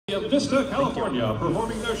of Vista, California,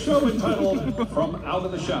 performing their show entitled From Out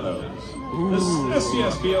of the Shadows. This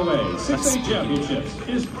SCSBOA 6A Championships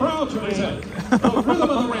is proud to present the Rhythm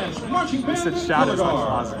of the Ranch Marching Band and Color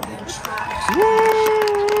Guard.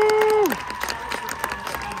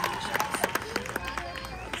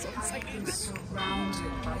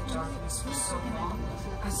 Surrounded by darkness for so long,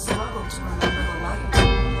 I struggle to remember the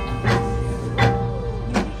light.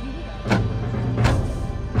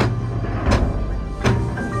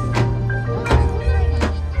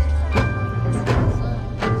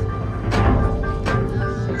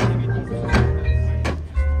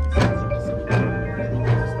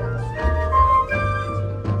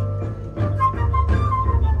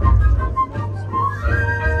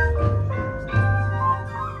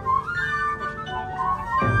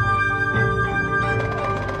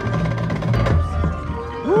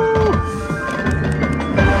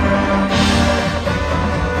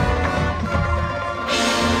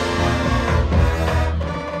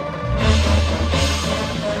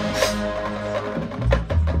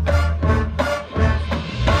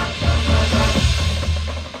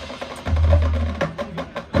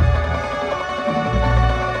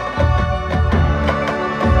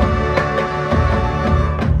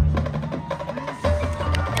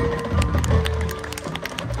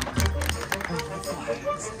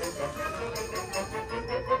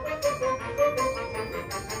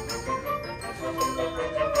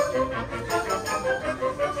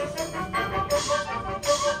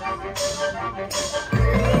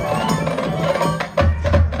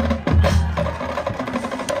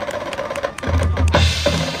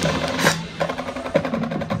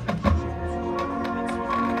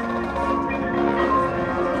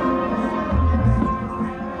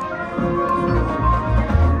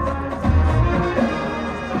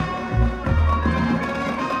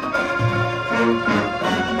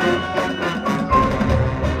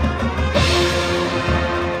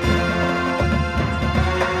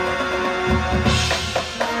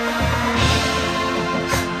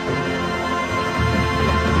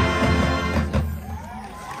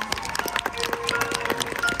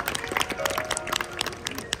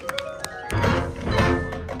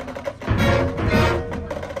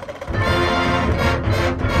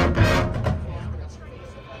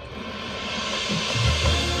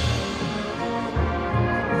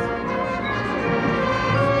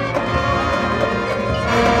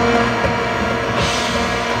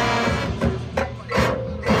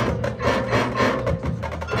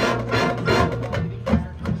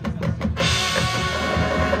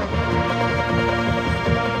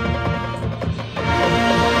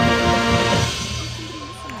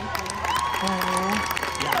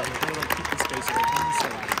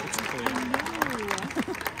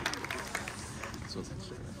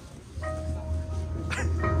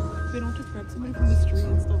 They don't just grab somebody from the street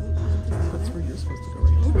and still leave them. That's where you're supposed to go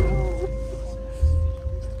right now.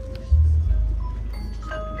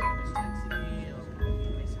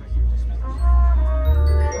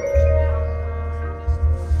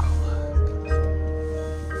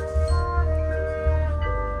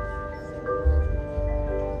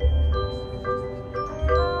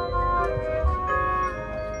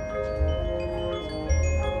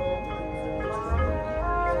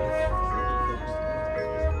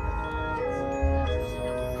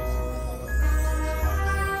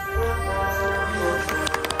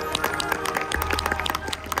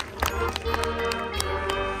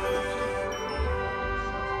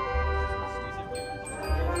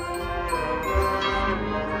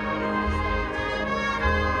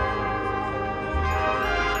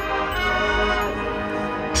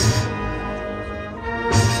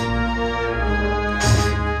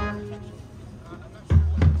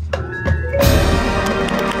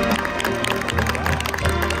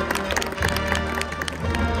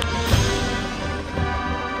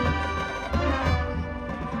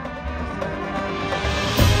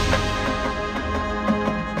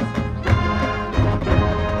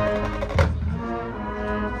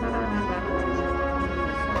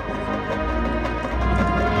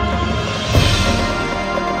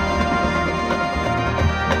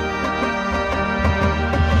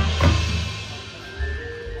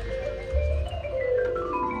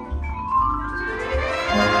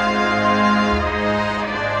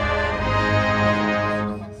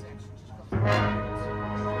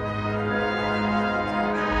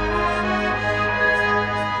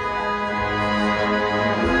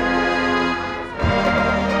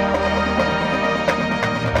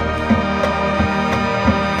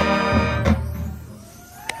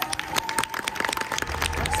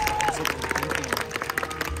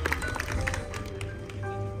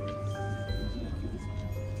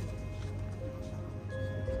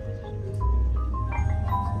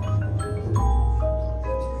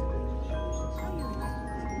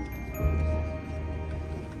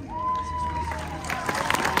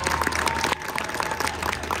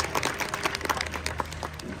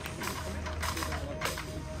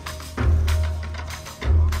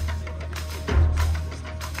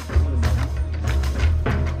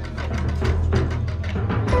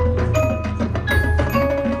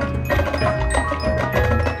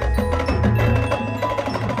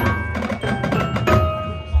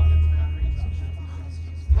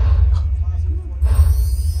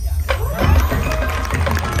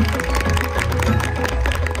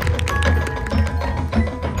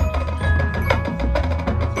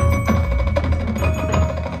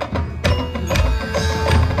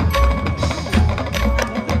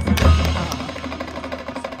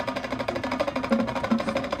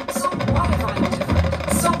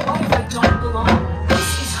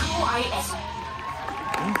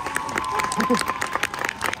 This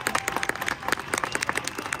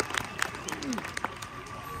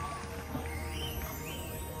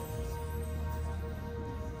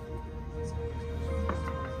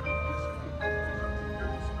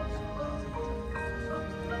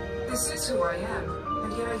is who I am,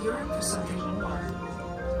 and yet I yearn for something more.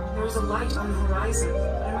 There is a light on the horizon,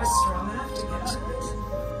 but am I strong enough to get to it?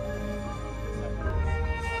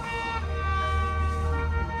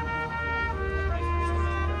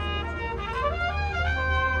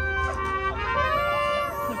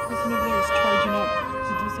 The person over there is charging up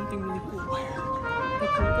to do something really cool. The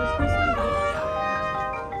choreographed person?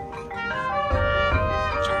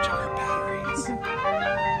 Charge our batteries.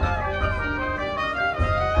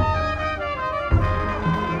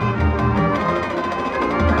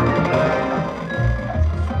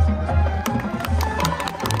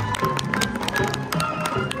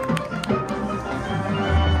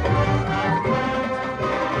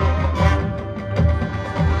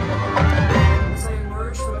 As I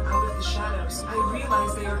emerge from out of the shadows, I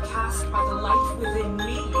realize they are cast by the light within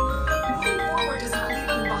me. Moving forward does not leave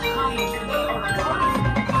them behind, for they are a part of me.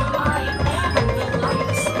 I am the light.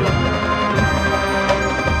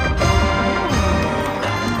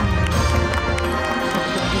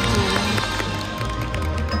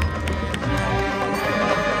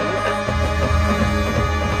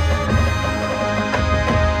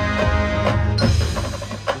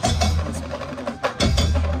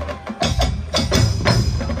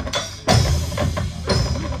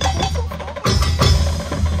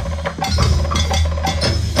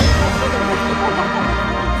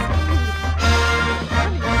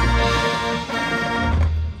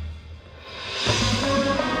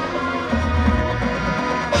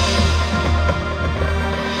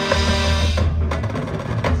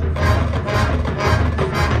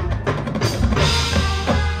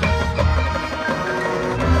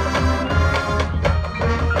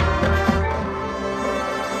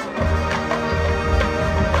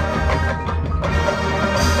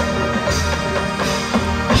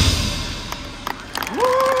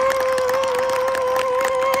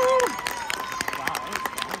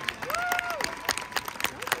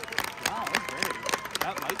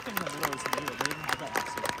 That light thing in the middle is new. They didn't have that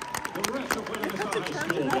last year. The Rancho Buena Vista High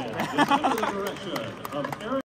School Band is under the direction of